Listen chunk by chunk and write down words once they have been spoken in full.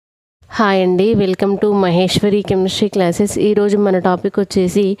Hi అండి, welcome to Maheshwari chemistry classes. ఈరోజు మన టాపిక్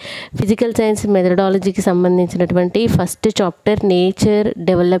వచ్చేసి ఫిజికల్ సైన్స్ మెథడాలజీకి సంబంధించినటువంటి first chapter nature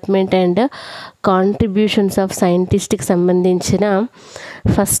development and contributions of సైంటిస్ట్కి సంబంధించిన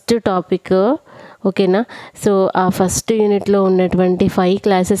ఫస్ట్ టాపిక్. ఓకేనా? సో ఆ ఫస్ట్ యూనిట్లో ఉన్నటువంటి 5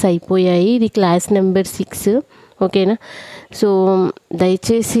 క్లాసెస్ అయిపోయాయి. ఇది క్లాస్ నెంబర్ 6. ఓకేనా? సో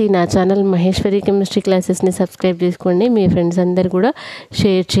దయచేసి నా ఛానల్ మహేశ్వరి కెమిస్ట్రీ క్లాసెస్ని సబ్స్క్రైబ్ చేసుకోండి, మీ ఫ్రెండ్స్ అందరు కూడా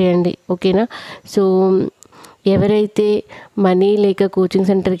షేర్ చేయండి. ఓకేనా? సో ఎవరైతే మనీ లేక కోచింగ్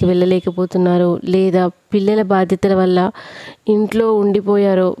సెంటర్కి వెళ్ళలేకపోతున్నారో లేదా పిల్లల బాధ్యతల వల్ల ఇంట్లో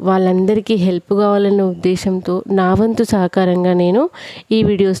ఉండిపోయారో వాళ్ళందరికీ హెల్ప్ కావాలన్న ఉద్దేశంతో నా వంతు సహకారంగా నేను ఈ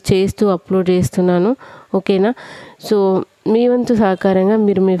వీడియోస్ చేస్తూ అప్లోడ్ చేస్తున్నాను. ఓకేనా? సో మీ వంతు సహకారంగా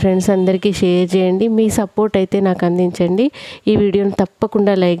మీరు మీ ఫ్రెండ్స్ అందరికీ షేర్ చేయండి, మీ సపోర్ట్ అయితే నాకు అందించండి. ఈ వీడియోని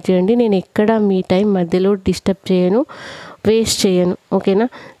తప్పకుండా లైక్ చేయండి. నేను ఎక్కడా మీ టైం మధ్యలో డిస్టర్బ్ చేయను, వేస్ట్ చేయను. ఓకేనా?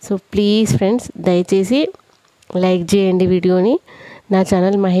 సో ప్లీజ్ ఫ్రెండ్స్, దయచేసి లైక్ చేయండి వీడియోని. నా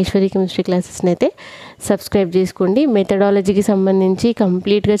ఛానల్ మహేశ్వరి కెమిస్ట్రీ క్లాసెస్ని అయితే సబ్స్క్రైబ్ చేసుకోండి. మెథడాలజీకి సంబంధించి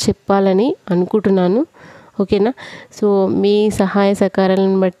కంప్లీట్గా చెప్పాలని అనుకుంటున్నాను. ఓకేనా? సో మీ సహాయ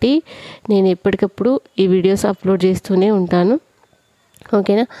సహకారాలను బట్టి నేను ఎప్పటికప్పుడు ఈ వీడియోస్ అప్లోడ్ చేస్తూనే ఉంటాను.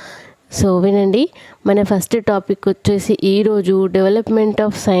 ఓకేనా? సో వినండి, మన ఫస్ట్ టాపిక్ వచ్చేసి ఈరోజు development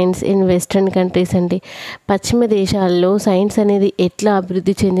of science in western countries అండి. పశ్చిమ దేశాల్లో సైన్స్ అనేది ఎట్లా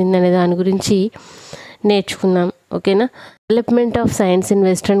అభివృద్ధి చెందిందనే దాని గురించి నేర్చుకుందాం. ఓకేనా? Development of science in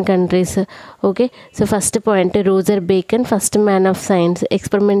western countries. Okay, so first point, Roger bacon first man of science,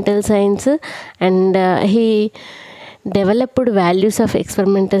 experimental science and he developed values of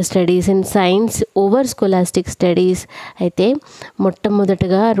experimental studies in science over scholastic studies. అయితే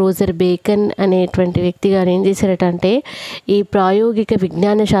మొట్టమొదటగా Roger bacon అనేటువంటి వ్యక్తి గారు ఏం చేశారట అంటే ఈ ప్రాయోగిక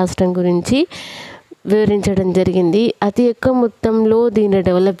విజ్ఞాన శాస్త్రం గురించి వివరించడం జరిగింది. అతి ఎక్కువ మొత్తంలో దీన్ని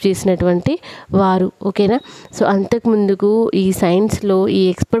డెవలప్ చేసినటువంటి వారు. ఓకేనా? సో అంతకుముందుకు ఈ సైన్స్లో ఈ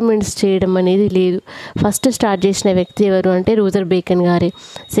ఎక్స్పెరిమెంట్స్ చేయడం అనేది లేదు. ఫస్ట్ స్టార్ట్ చేసిన వ్యక్తి ఎవరు అంటే రోజర్ బేకన్ గారే.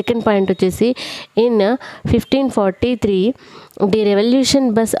 సెకండ్ పాయింట్ వచ్చేసి in 1543 the revolution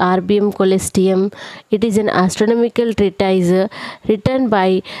bus ఆర్బియం కొలెస్టియం. It is an ఆస్ట్రోనమికల్ treatise written by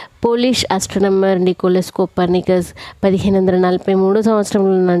Polish astronomer Nicholas Copernicus. 1543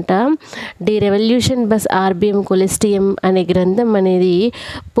 సంవత్సరంలోనంట the revolution bus ఆర్బియం కొలెస్టియం అనే గ్రంథం అనేది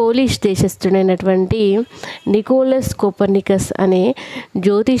పోలిష్ దేశస్థుడైనటువంటి నికోలస్ కోపర్నికస్ అనే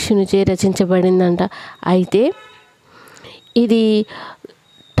జ్యోతిష్యునిచే రచించబడిందంట. అయితే ఇది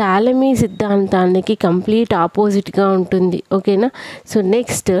టాలమీ సిద్ధాంతానికి కంప్లీట్ ఆపోజిట్గా ఉంటుంది. ఓకేనా? So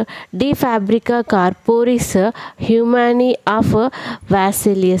next, D ఫ్యాబ్రికా కార్పోరిస్ హ్యూమాని of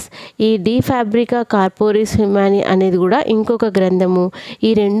వాసిలియస్. ఈ డి ఫ్యాబ్రికా కార్పోరిస్ హ్యూమాని అనేది కూడా ఇంకొక గ్రంథము.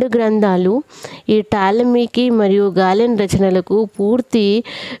 ఈ 2 గ్రంథాలు ఈ టాలమీకి మరియు గాలెన్ రచనలకు పూర్తి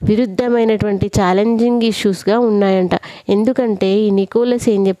విరుద్ధమైనటువంటి ఛాలెంజింగ్ ఇష్యూస్గా ఉన్నాయంట. ఎందుకంటే ఈ నికోలస్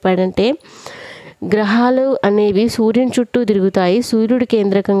ఏం చెప్పాడంటే గ్రహాలు అనేవి సూర్యుని చుట్టూ తిరుగుతాయి, సూర్యుడు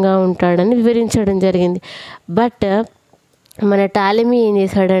కేంద్రకంగా ఉంటాడని వివరించడం జరిగింది. బట్ మన టాలమీ ఏం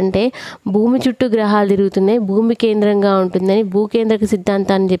చేశాడంటే భూమి చుట్టూ గ్రహాలు తిరుగుతున్నాయి, భూమి కేంద్రంగా ఉంటుందని భూకేంద్రక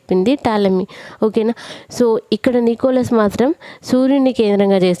సిద్ధాంతాన్ని చెప్పింది టాలమీ. ఓకేనా? సో ఇక్కడ నికోలస్ మాత్రం సూర్యుడిని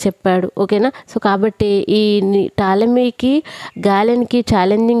కేంద్రంగా చేసి చెప్పాడు. ఓకేనా? సో కాబట్టి ఈ టాలమీకి గాలెన్కి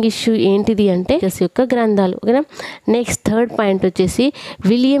ఛాలెంజింగ్ ఇష్యూ ఏంటిది అంటే యొక్క గ్రంథాలు. ఓకేనా? నెక్స్ట్ థర్డ్ పాయింట్ వచ్చేసి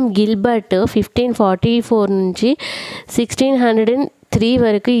విలియం గిల్బర్ట్ 1544 నుంచి 1603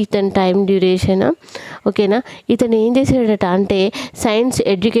 వరకు ఇతని టైం డ్యూరేషన్. ఓకేనా? ఇతను ఏం చేశాడట అంటే సైన్స్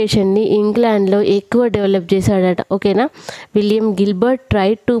ఎడ్యుకేషన్ని ఇంగ్లాండ్లో ఎక్కువ డెవలప్ చేశాడట. ఓకేనా? William Gilbert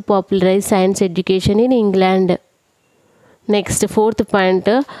tried to popularise science education in England. Next fourth point,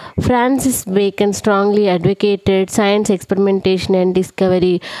 Francis bacon strongly advocated science experimentation and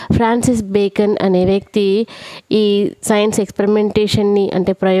discovery. Francis bacon అనే వ్యక్తి ఈ సైన్స్ ఎక్స్పెరిమెంటేషన్ని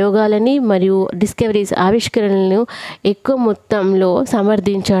అంటే ప్రయోగాలని మరియు డిస్కవరీస్ ఆవిష్కరణలను ఎక్కువ మొత్తంలో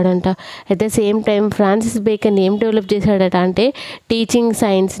సమర్థించాడంట. At the same time Francis bacon ఏం డెవలప్ చేశాడట అంటే టీచింగ్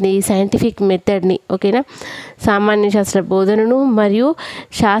సైన్స్ని, సైంటిఫిక్ మెథడ్ని, ఓకేనా, సామాన్య శాస్త్ర బోధనను మరియు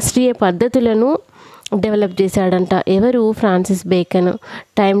శాస్త్రీయ పద్ధతులను డెవలప్ చేశాడంట. ఎవరు? Francis bacon.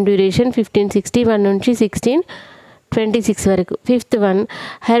 టైం డ్యూరేషన్ 1561 నుంచి 1626 వరకు. ఫిఫ్త్ వన్,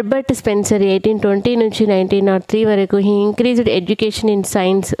 హెర్బర్ట్ స్పెన్సర్ 1820 నుంచి 1903 వరకు. He increased education in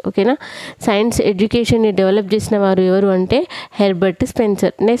science. ఓకేనా? సైన్స్ ఎడ్యుకేషన్ని డెవలప్ చేసిన వారు ఎవరు అంటే Herbert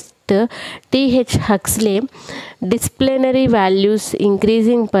Spencer. Next next T H హక్స్లే disciplinary values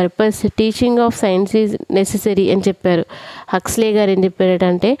increasing purpose teaching of science is necessary అని చెప్పారు. హక్స్లే గారు ఏం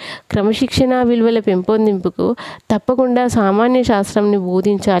చెప్పారంటే క్రమశిక్షణ విలువల పెంపొందింపుకు తప్పకుండా సామాన్య శాస్త్రంని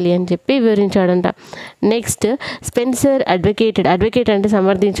బోధించాలి అని చెప్పి వివరించాడంట. నెక్స్ట్ స్పెన్సర్ అడ్వకేట్ అంటే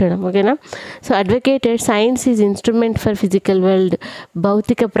సమర్థించడం. ఓకేనా. So advocated science is instrument for physical world,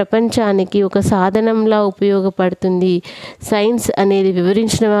 భౌతిక ప్రపంచానికి ఒక సాధనంలా ఉపయోగపడుతుంది సైన్స్ అనేది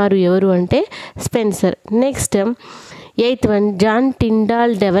వివరించిన వారు ఎవరు అంటే Spencer. Next 8th one, John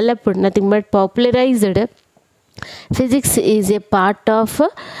Tyndall developed nothing but popularised physics is a part of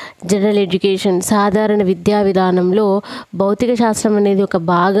general education. సాధారణ విద్యా విధానంలో భౌతిక శాస్త్రం అనేది ఒక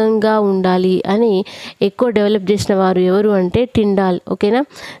భాగంగా ఉండాలి అని ఎక్కువ డెవలప్ చేసిన వారు ఎవరు అంటే టిండాల్. ఓకేనా.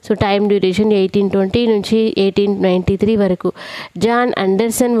 సో టైం డ్యూరేషన్ 1820 నుంచి 1893 వరకు. John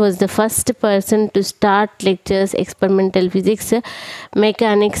Anderson was the first person to start lectures experimental physics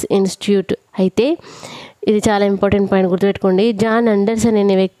mechanics institute. అయితే ఇది చాలా ఇంపార్టెంట్ పాయింట్ గుర్తుపెట్టుకోండి. జాన్ అండర్సన్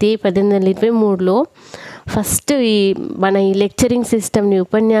అనే వ్యక్తి 1823లో ఫస్ట్ మన లెక్చరింగ్ సిస్టమ్ని,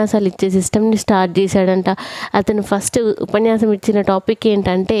 ఉపన్యాసాలు ఇచ్చే సిస్టమ్ని స్టార్ట్ చేశాడంట. అతను ఫస్ట్ ఉపన్యాసం ఇచ్చిన టాపిక్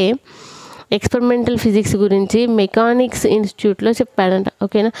ఏంటంటే ఎక్స్పెరిమెంటల్ ఫిజిక్స్ గురించి మెకానిక్స్ ఇన్స్టిట్యూట్లో చెప్పాడంట.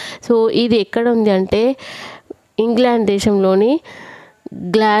 ఓకేనా. సో ఇది ఎక్కడ ఉంది అంటే ఇంగ్లాండ్ దేశంలోని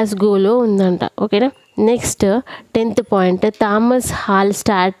గ్లాస్గోలో ఉందంట. ఓకేనా. Next 10th point, Thomas hall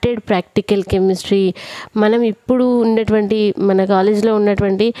started practical chemistry. మనం ఇప్పుడు ఉన్నటువంటి మన కాలేజ్లో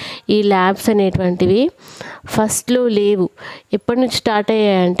ఉన్నటువంటి ఈ ల్యాబ్స్ అనేటువంటివి ఫస్ట్లో లేవు. ఎప్పటి నుంచి స్టార్ట్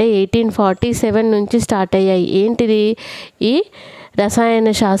అయ్యాయంటే 1847 నుంచి స్టార్ట్ అయ్యాయి. ఏంటిది? ఈ రసాయన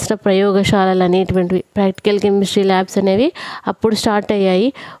శాస్త్ర ప్రయోగశాలలు అనేటువంటివి, ప్రాక్టికల్ కెమిస్ట్రీ ల్యాబ్స్ అనేవి అప్పుడు స్టార్ట్ అయ్యాయి.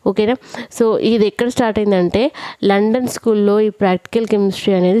 ఓకేనా. సో ఇది ఎక్కడ స్టార్ట్ అయిందంటే లండన్ స్కూల్లో ఈ ప్రాక్టికల్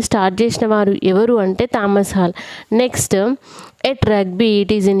కెమిస్ట్రీ అనేది స్టార్ట్ చేసిన వారు ఎవరు అంటే Thomas hall. Next at rugby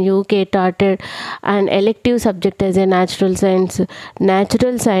it is in UK టాటెడ్ and elective subject as a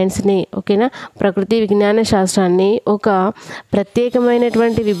natural సైన్స్ని, ఓకేనా, ప్రకృతి విజ్ఞాన శాస్త్రాన్ని ఒక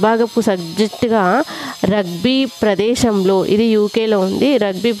ప్రత్యేకమైనటువంటి విభాగపు సబ్జెక్టుగా రగ్బీ ప్రదేశంలో, ఇది యూకేలో ఉంది,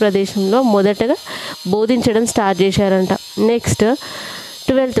 రగ్బీ ప్రదేశంలో మొదటగా బోధించడం స్టార్ట్ చేశారంట. Next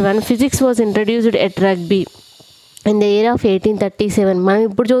 12th one, physics was introduced at rugby in the year of 1837. మనం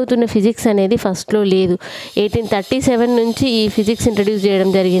ఇప్పుడు చదువుతున్న ఫిజిక్స్ అనేది ఫస్ట్లో లేదు. 1837 నుంచి ఈ ఫిజిక్స్ ఇంట్రడ్యూస్ చేయడం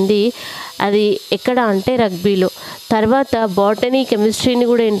జరిగింది. అది ఎక్కడ అంటే రగ్బీలో. తర్వాత బాటనీ కెమిస్ట్రీని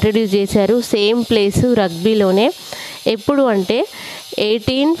కూడా ఇంట్రడ్యూస్ చేశారు, సేమ్ ప్లేసు రగ్బీలోనే. ఎప్పుడు అంటే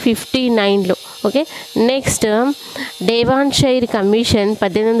 1859లో. Okay. Next డేవాన్షైర్ commission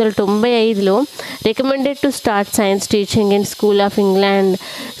 1895లో recommended to start science teaching in school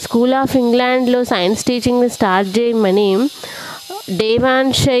of ఇంగ్లాండ్లో సైన్స్ టీచింగ్ని స్టార్ట్ చేయమని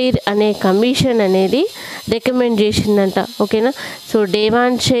డేవాన్షైర్ అనే కమిషన్ అనేది రికమెండ్ చేసిందంట. ఓకేనా. సో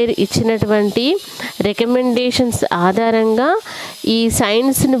డేవాన్షైర్ ఇచ్చినటువంటి రికమెండేషన్స్ ఆధారంగా ఈ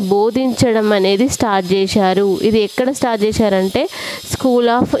సైన్స్ని బోధించడం అనేది స్టార్ట్ చేశారు. ఇది ఎక్కడ స్టార్ట్ చేశారంటే స్కూల్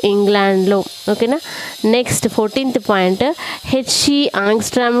ఆఫ్ ఇంగ్లాండ్లో. ఓకేనా. Next 14th point, HC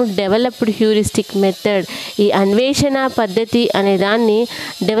angstrom developed heuristic method. ఈ అన్వేషణ పద్ధతి అనే దాన్ని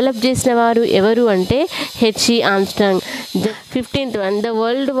డెవలప్ చేసిన వారు ఎవరు అంటే HC Armstrong. 15th one, the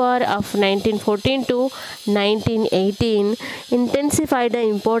World War of 1914 to 1918 intensified the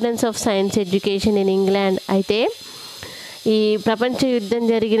importance of science education in England. అయితే ఈ ప్రపంచ యుద్ధం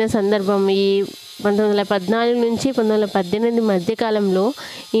జరిగిన సందర్భం ఈ 1914 నుంచి 1918 మధ్యకాలంలో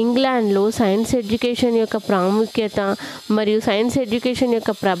ఇంగ్లాండ్లో సైన్స్ ఎడ్యుకేషన్ యొక్క ప్రాముఖ్యత మరియు సైన్స్ ఎడ్యుకేషన్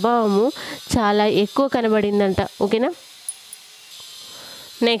యొక్క ప్రభావము చాలా ఎక్కువ కనబడిందంట. ఓకేనా.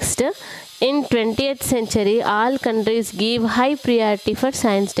 Next In 20th century, all countries give high priority for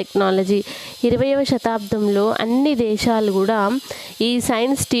science technology. 20వ శతాబ్దంలో అన్ని దేశాలు కూడా ఈ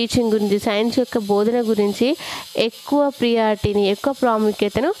సైన్స్ టీచింగ్ గురించి, సైన్స్ యొక్క బోధన గురించి ఎక్కువ ప్రియారిటీని, ఎక్కువ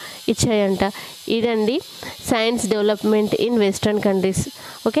ప్రాముఖ్యతను ఇచ్చాయంట. ఇదండి science development in western countries.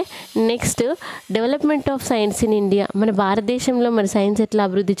 Okay. Next development of science in India. మన భారతదేశంలో మరి సైన్స్ ఎట్లా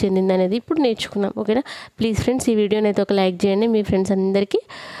అభివృద్ధి చెందింది అనేది ఇప్పుడు నేర్చుకున్నాం. ఓకేనా. ప్లీజ్ ఫ్రెండ్స్ ఈ వీడియోని అయితే ఒక లైక్ చేయండి, మీ ఫ్రెండ్స్ అందరికీ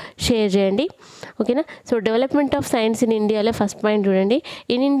షేర్ చేయండి. ఓకేనా. So development of science in ఇండియాలో ఫస్ట్ పాయింట్ చూడండి.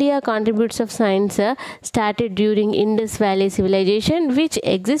 In India contributes of science started during Indus valley civilisation which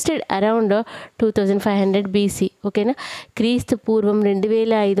existed around 2500 BC. ఓకేనా. క్రీస్తు పూర్వం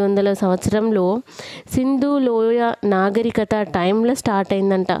 2500 సంవత్సరంలో సింధు లోయ నాగరికత టైంలో స్టార్ట్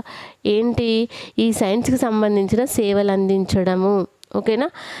అయిందంట. ఏంటి? ఈ సైన్స్కి సంబంధించిన సేవలు అందించడము. ఓకేనా.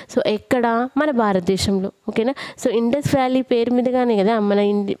 సో ఎక్కడ? మన భారతదేశంలో. ఓకేనా. సో ఇండస్ వ్యాలీ పేరు మీదగానే కదా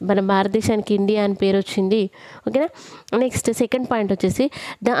మన భారతదేశానికి ఇండియా అని పేరు వచ్చింది. ఓకేనా. నెక్స్ట్ సెకండ్ పాయింట్ వచ్చేసి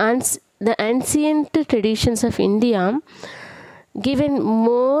the ancient traditions of India given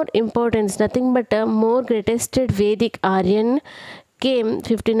more importance, nothing but more greatest Vedic Aryan came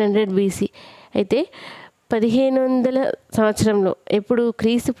 1500 BC. అయితే 1500 సంవత్సరంలో, ఎప్పుడు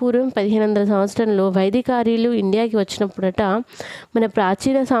క్రీస్తు పూర్వం 1500 సంవత్సరంలో వైదికార్యులు ఇండియాకి వచ్చినప్పుడట మన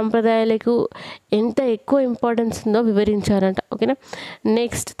ప్రాచీన సాంప్రదాయాలకు ఎంత ఎక్కువ ఇంపార్టెన్స్ ఉందో వివరించారంట. ఓకేనా.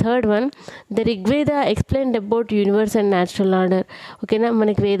 Next third one, the Rigveda explained about universe and natural order. ఓకేనా.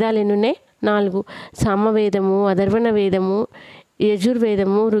 మనకి వేదాలు ఎన్ని ఉన్నాయి? 4. సామవేదము, అథర్వణ వేదము,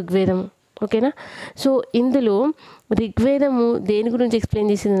 యజుర్వేదము, ఋగ్వేదము. ఓకేనా. సో ఇందులో ఋగ్వేదము దేని గురించి ఎక్స్ప్లెయిన్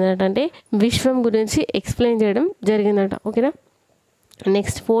చేసింది అంటే విశ్వం గురించి ఎక్స్ప్లెయిన్ చేయడం జరిగిందట. ఓకేనా.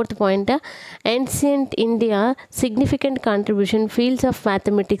 Next fourth point, ancient India significant contribution fields of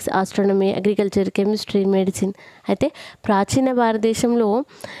mathematics, astronomy, agriculture, chemistry, medicine. అయితే ప్రాచీన భారతదేశంలో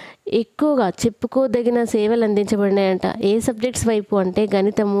ఎక్కువగా చెప్పుకోదగిన సేవలు అందించబడినాయంట. ఏ సబ్జెక్ట్స్ వైపు అంటే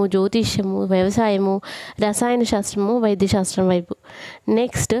గణితము, జ్యోతిష్యము, వ్యవసాయము, రసాయన శాస్త్రము, వైద్యశాస్త్రం వైపు.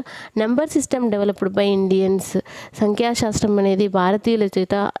 Next number system developed by Indians. సంఖ్యాశాస్త్రం అనేది భారతీయుల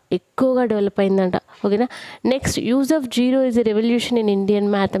చేత ఎక్కువగా డెవలప్ అయిందంట. ఓకేనా. Next use of zero is a revolution in Indian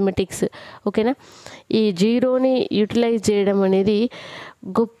mathematics. ఓకేనా. ఈ జీరోని యూటిలైజ్ చేయడం అనేది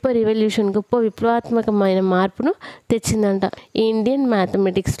గొప్ప రెవల్యూషన్, గొప్ప విప్లవాత్మకమైన మార్పును తెచ్చిందంట ఈ ఇండియన్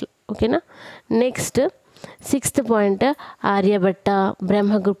మ్యాథమెటిక్స్లో. ఓకేనా. Next sixth point, Aryabhata,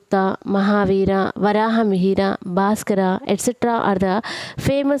 Brahmagupta, Mahavir, వరాహమిహిర, Bhaskara etcetera are the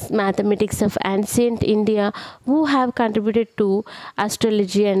famous mathematics of ancient India who have contributed to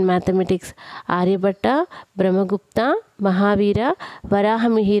astrology and mathematics. Aryabhata, Brahmagupta, Mahavir,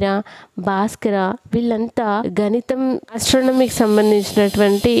 వరాహమిహిర, Bhaskara వీళ్ళంతా గణితం, ఆస్ట్రానమీకి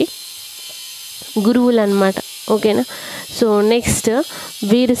సంబంధించినటువంటి గురువులు అన్నమాట. ఓకేనా. సో నెక్స్ట్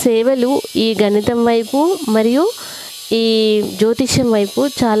వీరి సేవలు ఈ గణితం వైపు మరియు ఈ జ్యోతిష్యం వైపు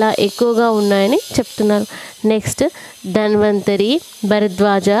చాలా ఎక్కువగా ఉన్నాయని చెప్తున్నారు. Next Dhanvantari,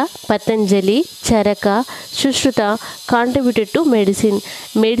 Bharadwaj, Patanjali, Charaka, Sushruta contributed to medicine.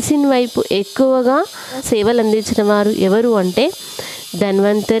 Medicine వైపు ఎక్కువగా సేవలు అందించిన వారు ఎవరు అంటే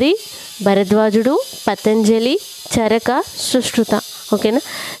ధన్వంతరి, భరద్వాజుడు, పతంజలి, చరక, సుశ్రుత. ఓకేనా.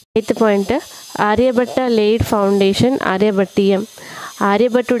 Eighth point, Aryabhata laid foundation Aryabhatiyam.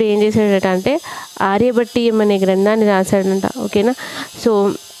 ఆర్యభట్టుడు ఏం చేశాడట అంటే ఆర్యభట్టీయం అనే గ్రంథాన్ని రాశాడంట. ఓకేనా. సో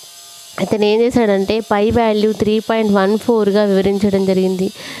అతను ఏం చేశాడంటే పై వాల్యూ 3.14గా వివరించడం జరిగింది.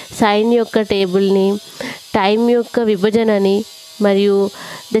 సైన్ యొక్క టేబుల్ని, టైం యొక్క విభజనని మరియు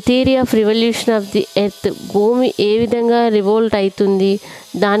the theory of revolution of the earth, భూమి ఏ విధంగా రివోల్ట్ అవుతుంది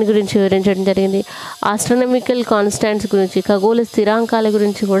దాని గురించి వివరించడం జరిగింది. ఆస్ట్రానమికల్ కాన్స్టాంట్స్ గురించి, ఖగోళ స్థిరాంకాల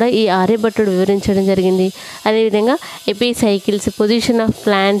గురించి కూడా ఈ ఆర్యభట్టుడు వివరించడం జరిగింది. అదేవిధంగా ఎపిసైకిల్స్, పొజిషన్ ఆఫ్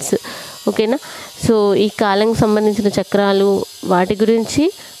ప్లాంట్స్. ఓకేనా. సో ఈ కాలంకి సంబంధించిన చక్రాలు వాటి గురించి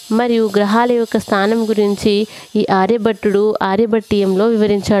మరియు గ్రహాల యొక్క స్థానం గురించి ఈ ఆర్యభట్టుడు ఆర్యభట్టీయంలో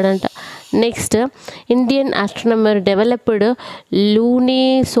వివరించాడంట. Next Indian astronomer developed Looney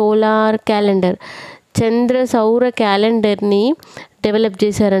solar calendar, చంద్ర సౌర క్యాలెండర్ని డెవలప్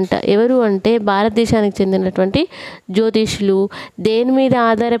చేశారంట. ఎవరు అంటే భారతదేశానికి చెందినటువంటి జ్యోతిష్యులు. దేని మీద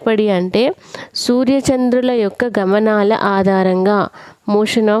ఆధారపడి అంటే సూర్యచంద్రుల యొక్క గమనాల ఆధారంగా,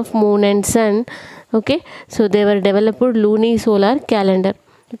 motion of moon and sun. Okay. So they were developed Looney solar calendar.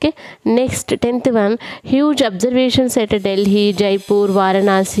 Okay. Next 10th one, huge observations at Delhi, Jaipur,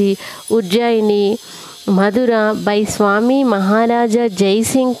 Varanasi, Ujjaini, Mathura by Swamy Maharaja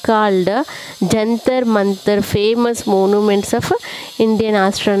Jaisingh called Jantar Mantar, famous monuments of Indian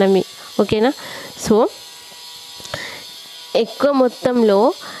astronomy. ఓకేనా. సో ఎక్కువ మొత్తంలో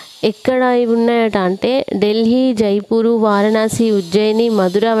ఎక్కడ ఇవి ఉన్నాయట అంటే ఢిల్లీ, జైపూరు, వారణాసి, ఉజ్జయిని,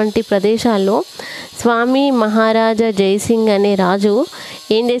 మధుర వంటి ప్రదేశాల్లో స్వామి మహారాజా జైసింగ్ అనే రాజు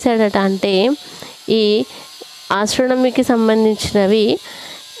ఏం చేశాడట అంటే ఈ ఆస్ట్రానమీకి సంబంధించినవి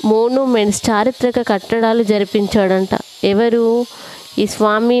మోనుమెంట్స్, చారిత్రక కట్టడాలు జరిపించాడంట. ఎవరు? ఈ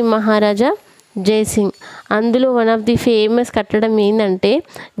స్వామి మహారాజా జైసింగ్. అందులో వన్ ఆఫ్ ది ఫేమస్ కట్టడం ఏంటంటే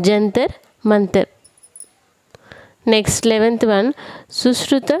Jantar Mantar. Next 11th one,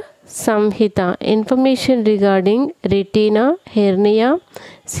 Sushruta సంహిత, information regarding retina, hernia,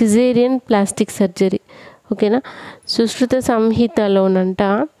 caesarean plastic surgery. ఓకేనా. సుశ్రుత సంహితలోనంట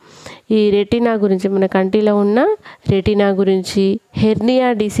ఈ రెటీనా గురించి, మన కంటిలో ఉన్న రెటీనా గురించి, హెర్నియా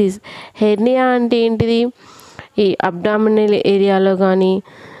డిసీజ్. హెర్నియా అంటే ఏంటిది? ఈ అబ్డామినల్ ఏరియాలో కానీ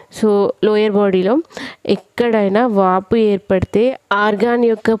సో లోయర్ బాడీలో ఎక్కడైనా వాపు ఏర్పడితే ఆర్గాన్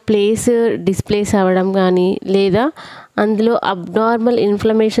యొక్క ప్లేస్ డిస్ప్లేస్ అవ్వడం కానీ లేదా అందులో అబ్నార్మల్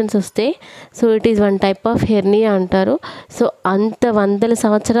ఇన్ఫ్లమేషన్స్ వస్తే so it is one type of hernia అంటారు. సో అంత 100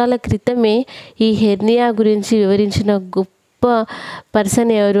 సంవత్సరాల క్రితమే ఈ హెర్నియా గురించి వివరించిన గొప్ప గొప్ప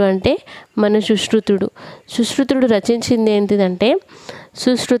పర్సన్ ఎవరు అంటే మన సుశ్రుతుడు రచించింది ఏంటిదంటే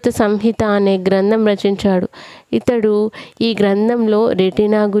సుశ్రుత సంహిత అనే గ్రంథం రచించాడు. ఇతడు ఈ గ్రంథంలో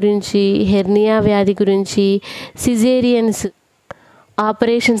రెటీనా గురించి, హెర్నియా వ్యాధి గురించి, సిజేరియన్స్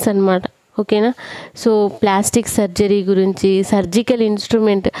ఆపరేషన్స్ అన్నమాట. ఓకేనా. సో ప్లాస్టిక్ సర్జరీ గురించి, సర్జికల్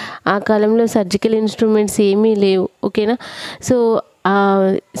ఇన్స్ట్రుమెంట్, ఆ కాలంలో సర్జికల్ ఇన్స్ట్రుమెంట్స్ ఏమీ లేవు. ఓకేనా. సో ఆ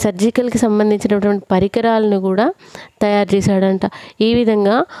సర్జికల్కి సంబంధించినటువంటి పరికరాలను కూడా తయారు చేశాడంట. ఈ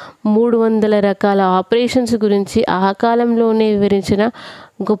విధంగా 300 రకాల ఆపరేషన్స్ గురించి ఆ కాలంలోనే వివరించిన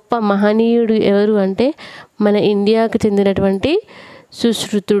గొప్ప మహనీయుడు ఎవరు అంటే మన ఇండియాకు చెందినటువంటి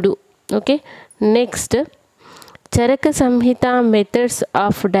సుశ్రుతుడు. Okay. Next Charaka Samhita, methods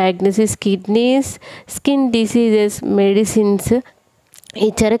of diagnosis, kidneys, skin diseases, medicines. ఈ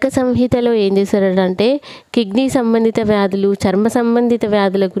చరక సంహితలో ఏం చేశాడంటే కిడ్నీ సంబంధిత వ్యాధులు, చర్మ సంబంధిత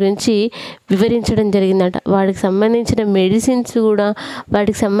వ్యాధుల గురించి వివరించడం జరిగిందట. వాటికి సంబంధించిన మెడిసిన్స్ కూడా,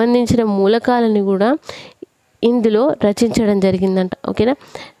 వాటికి సంబంధించిన మూలకాలను కూడా ఇందులో రచించడం జరిగిందంట. ఓకేనా.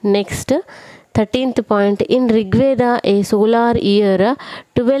 Next 13th point, in Rigveda A solar year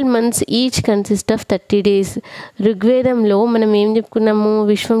 12 months each consist of 30 days. ఋగ్వేదంలో మనం ఏం చెప్పుకున్నాము,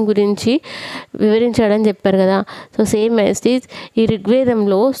 విశ్వం గురించి వివరించాడని చెప్పారు కదా. So same as it is ఈ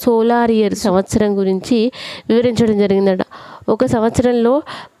ఋగ్వేదంలో సోలార్ ఇయర్ సంవత్సరం గురించి వివరించడం జరిగిందట. ఒక సంవత్సరంలో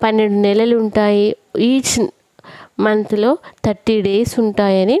 12 నెలలు ఉంటాయి, ఈచ్ మంత్లో 30 days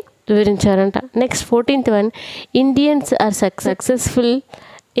ఉంటాయని వివరించారంట. Next 14th one, Indians are successful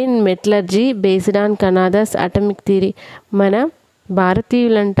in metallurgy based on కనాదాస్ atomic theory. మన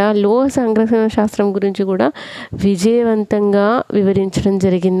భారతీయులంట లోహ సంగ్రహణ శాస్త్రం గురించి కూడా విజయవంతంగా వివరించడం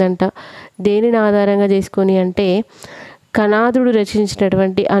జరిగిందంట. దేనిని ఆధారంగా చేసుకొని అంటే కనాదుడు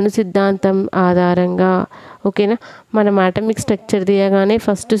రచించినటువంటి అణు సిద్ధాంతం ఆధారంగా. ఓకేనా. మనం అటమిక్ స్ట్రక్చర్ తీయగానే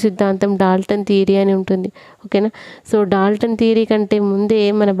ఫస్ట్ సిద్ధాంతం డాల్టన్ థియరీ అని ఉంటుంది. ఓకేనా. సో డాల్టన్ థియరీ కంటే ముందే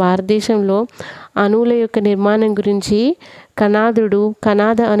మన భారతదేశంలో అణువుల యొక్క నిర్మాణం గురించి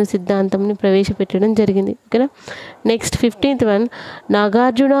కనాద అణు సిద్ధాంతంని ప్రవేశపెట్టడం జరిగింది. ఓకేనా. Next 15th one,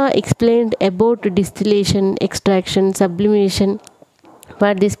 Nagarjuna explained about distillation, extraction, sublimation.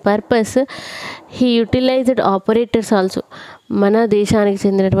 For this purpose he utilised operators also. మన దేశానికి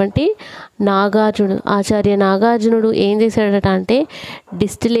చెందినటువంటి ఆచార్య నాగార్జునుడు ఏం చేశాడట అంటే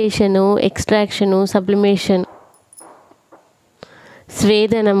డిస్టిలేషను, ఎక్స్ట్రాక్షను, సబ్లిమేషన్,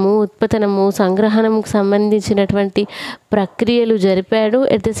 స్వేదనము, ఉత్పతనము, సంగ్రహణముకు సంబంధించినటువంటి ప్రక్రియలు జరిపాడు.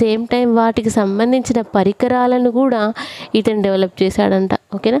 ఎట్ ద సేమ్ టైం వాటికి సంబంధించిన పరికరాలను కూడా ఇతను డెవలప్ చేశాడంట.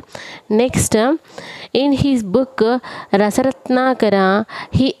 ఓకేనా. Next in his book రసరత్నాకర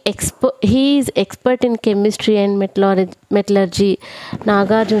he is expert in chemistry and metallurgy.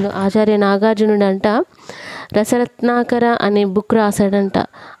 ఆచార్య నాగార్జునుడు అంట రసరత్నాకర అనే బుక్ రాశాడంట.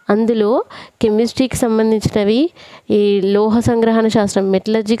 అందులో కెమిస్ట్రీకి సంబంధించినవి, ఈ లోహ సంగ్రహణ శాస్త్రం,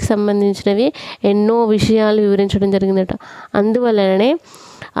 మెటలర్జీకి సంబంధించినవి ఎన్నో విషయాలు వివరించడం జరిగిందట. అందువలననే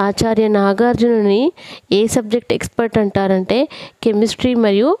ఆచార్య నాగార్జునుని ఏ సబ్జెక్ట్ ఎక్స్పర్ట్ అంటారంటే కెమిస్ట్రీ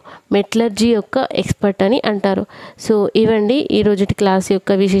మరియు మెటలర్జీ యొక్క ఎక్స్పర్ట్ అని అంటారు. సో ఇవండి ఈరోజుటి క్లాస్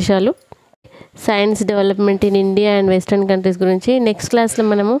యొక్క విశేషాలు. Science development in India and western countries గురించి. నెక్స్ట్ క్లాస్లో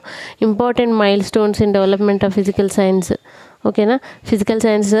మనము important mile stones in development of physical science. ఓకేనా. ఫిజికల్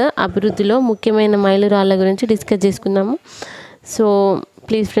సైన్స్ అభివృద్ధిలో ముఖ్యమైన మైలురాళ్ళ గురించి డిస్కస్ చేసుకుందాము. సో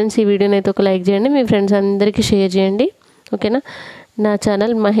ప్లీజ్ ఫ్రెండ్స్, ఈ వీడియోని అయితే ఒక లైక్ చేయండి, మీ ఫ్రెండ్స్ అందరికీ షేర్ చేయండి. ఓకేనా. నా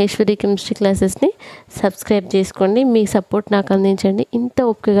ఛానల్ మహేశ్వరి కెమిస్ట్రీ క్లాసెస్ని సబ్స్క్రైబ్ చేసుకోండి. మీ సపోర్ట్ నాకు అందించండి. ఇంత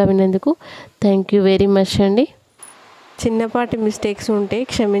ఓపికగా విన్నందుకు థ్యాంక్ యూ వెరీ మచ్ అండి. చిన్నపాటి మిస్టేక్స్ ఉంటే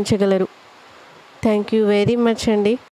క్షమించగలరు. థ్యాంక్ యూ వెరీ మచ్ అండి.